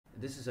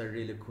This is a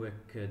really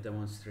quick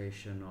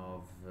demonstration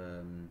of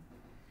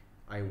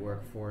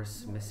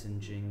iWorkforce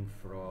messaging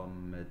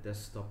from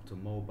desktop to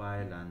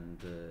mobile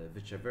and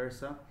vice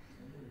versa.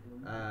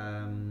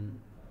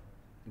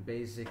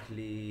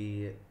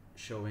 Basically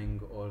showing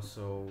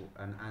also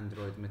an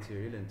Android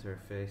material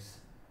interface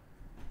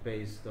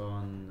based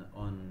on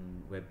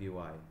web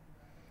UI.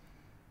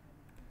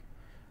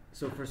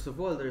 So first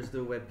of all, there's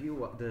the web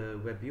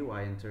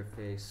UI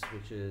interface,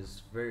 which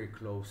is very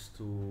close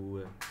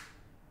to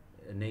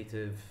a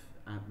native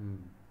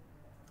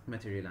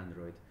material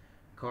Android.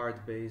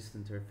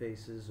 Card-based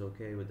interfaces,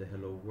 okay, with the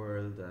hello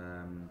world.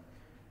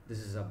 This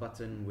is a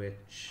button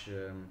which,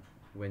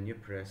 when you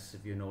press,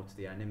 if you note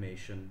the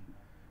animation,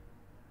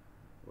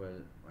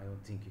 well, I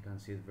don't think you can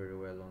see it very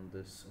well on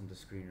the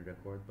screen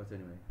record, but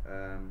anyway,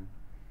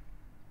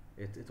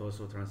 it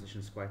also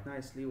transitions quite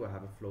nicely. We'll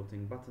have a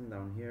floating button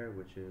down here,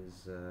 which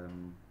is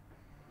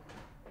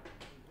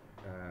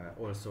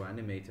also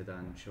animated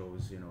and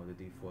shows, you know, the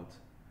default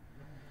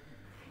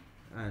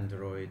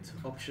Android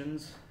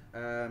options.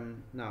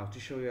 Now to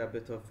show you a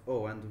bit of,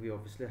 and we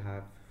obviously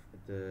have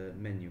the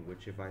menu,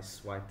 which if I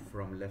swipe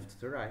from left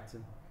to right,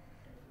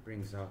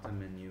 brings out a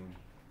menu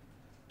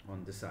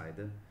on the side.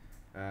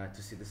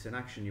 To see this in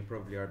action, you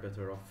probably are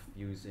better off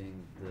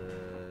using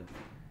the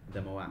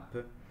demo app.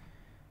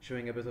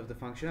 Showing a bit of the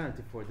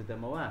functionality for the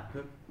demo app.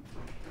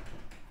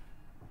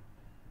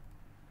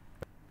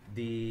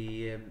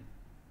 The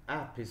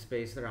app is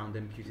based around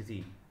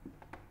MQTT.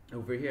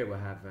 Over here we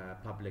have a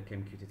public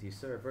MQTT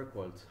server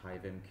called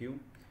HiveMQ.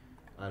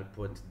 I'll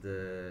put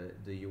the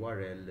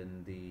URL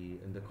in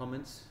the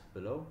comments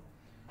below.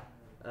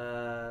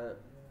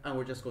 And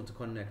we're just going to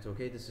connect,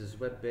 okay? This is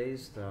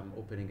web-based. I'm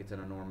opening it in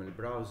a normal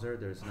browser.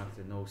 There's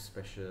no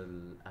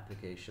special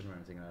application or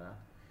anything like that.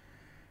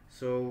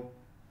 So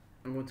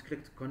I'm going to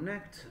click to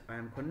connect. I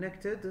am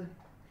connected.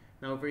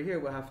 Now over here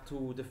we have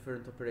two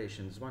different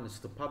operations. One is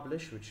to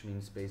publish, which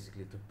means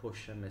basically to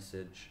push a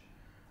message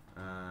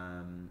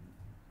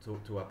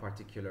to a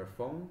particular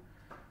phone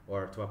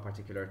or to a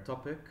particular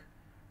topic.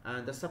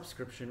 And a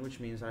subscription, which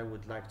means I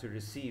would like to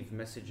receive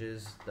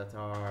messages that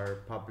are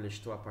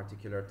published to a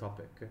particular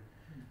topic.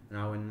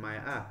 Now in my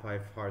app,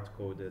 I've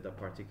hard-coded a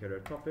particular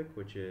topic,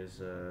 which is,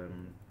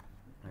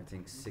 I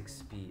think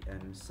 6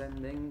 p.m.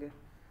 sending.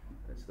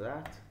 That's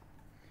that.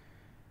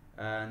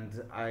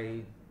 And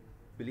I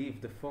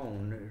believe the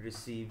phone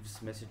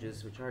receives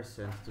messages which are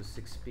sent to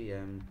 6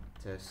 p.m.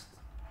 test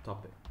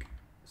topic.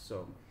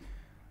 So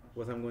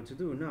what I'm going to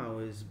do now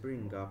is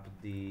bring up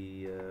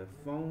the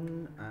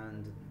phone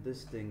and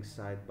this thing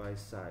side by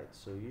side.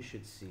 So you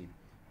should see,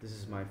 this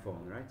is my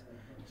phone, right?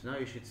 So now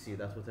you should see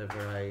that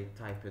whatever I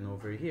type in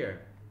over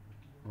here,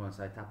 once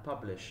I tap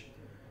publish,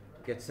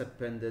 gets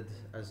appended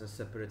as a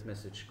separate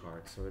message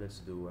card. So let's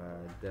do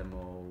a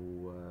demo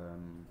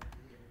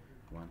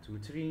 1, 2,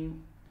 3.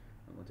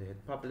 I'm going to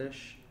hit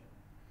publish.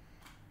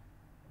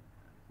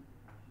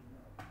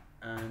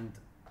 And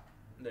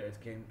there it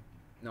came.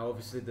 Now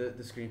obviously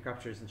the screen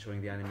capture isn't showing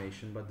the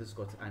animation, but this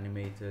got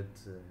animated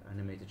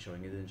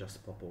showing, it didn't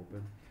just pop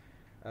open.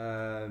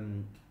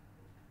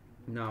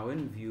 Now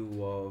in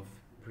view of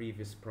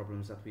previous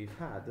problems that we've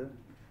had,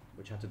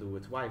 which had to do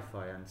with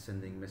Wi-Fi and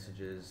sending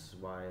messages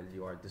while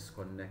you are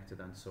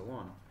disconnected and so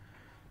on,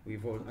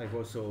 I've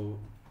also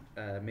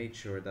made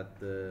sure that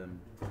the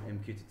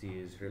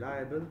MQTT is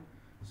reliable.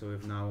 So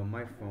if now on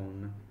my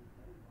phone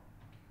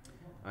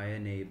I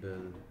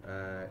enable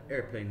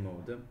airplane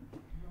mode,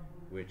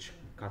 which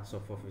cuts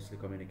off obviously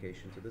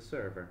communication to the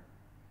server.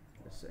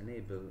 Let's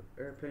enable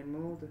airplane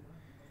mode.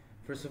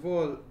 First of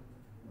all,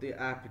 the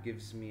app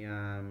gives me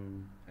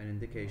an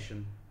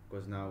indication,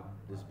 because now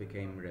this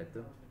became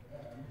red.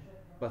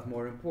 But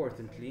more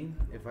importantly,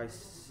 if I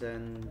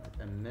send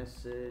a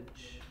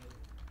message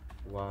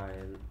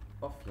while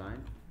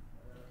offline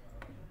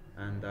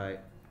and I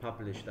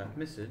publish that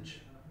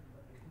message,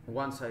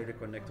 once I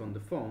reconnect on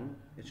the phone,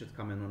 it should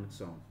come in on its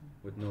own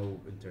with no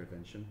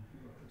intervention.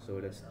 So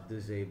let's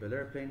disable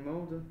airplane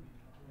mode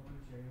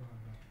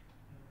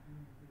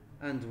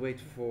and wait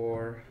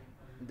for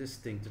this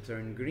thing to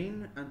turn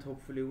green, and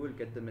hopefully we'll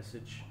get the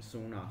message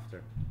soon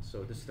after.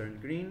 So this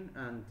turned green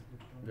and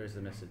there's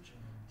the message,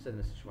 send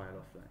message while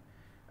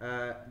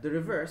offline. The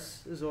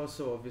reverse is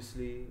also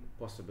obviously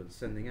possible,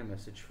 sending a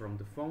message from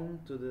the phone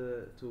to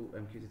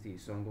MQTT.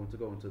 So I'm going to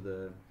go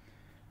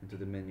into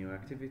the menu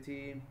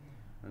activity.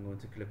 I'm going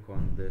to click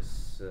on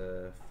this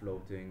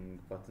floating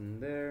button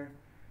there.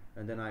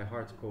 And then I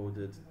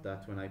hard-coded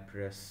that when I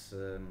press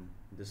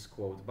this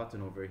quote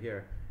button over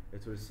here,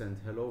 it will send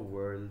hello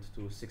world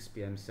to 6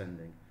 p.m.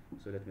 sending.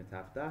 So let me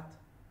tap that.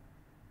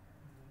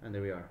 And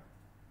there we are.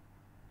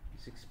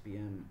 6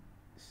 p.m.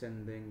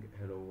 sending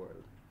hello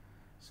world.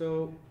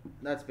 So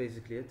that's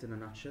basically it in a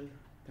nutshell.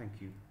 Thank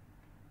you.